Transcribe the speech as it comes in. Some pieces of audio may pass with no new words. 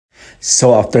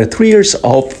So after 3 years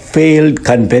of failed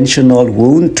conventional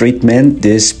wound treatment,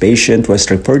 this patient was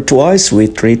referred to us. We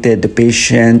treated the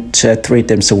patient 3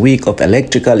 times a week of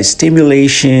electrical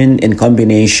stimulation in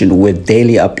combination with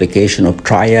daily application of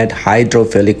triad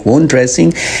hydrophilic wound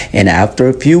dressing, and after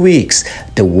a few weeks,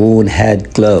 the wound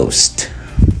had closed.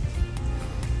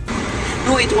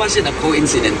 No, it wasn't a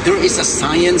coincidence. There is a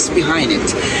science behind it.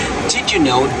 Did you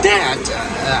know that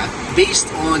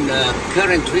based on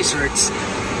current research,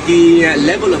 the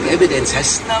level of evidence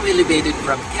has now elevated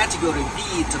from category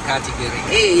B to category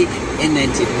A in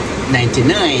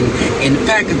 1999. In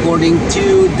fact, according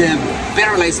to the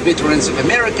Paralyzed Veterans of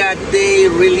America, they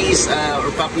release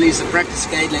or publish a practice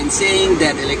guideline saying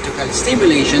that electrical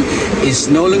stimulation is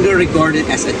no longer regarded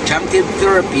as adjunctive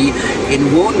therapy in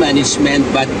wound management,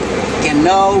 but can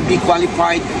now be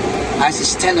qualified as a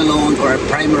standalone or a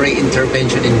primary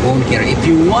intervention in wound care. If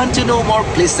you want to know more,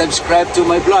 please subscribe to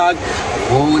my blog,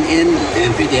 Bone and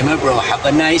Lymphedema Bro. Have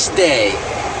a nice day.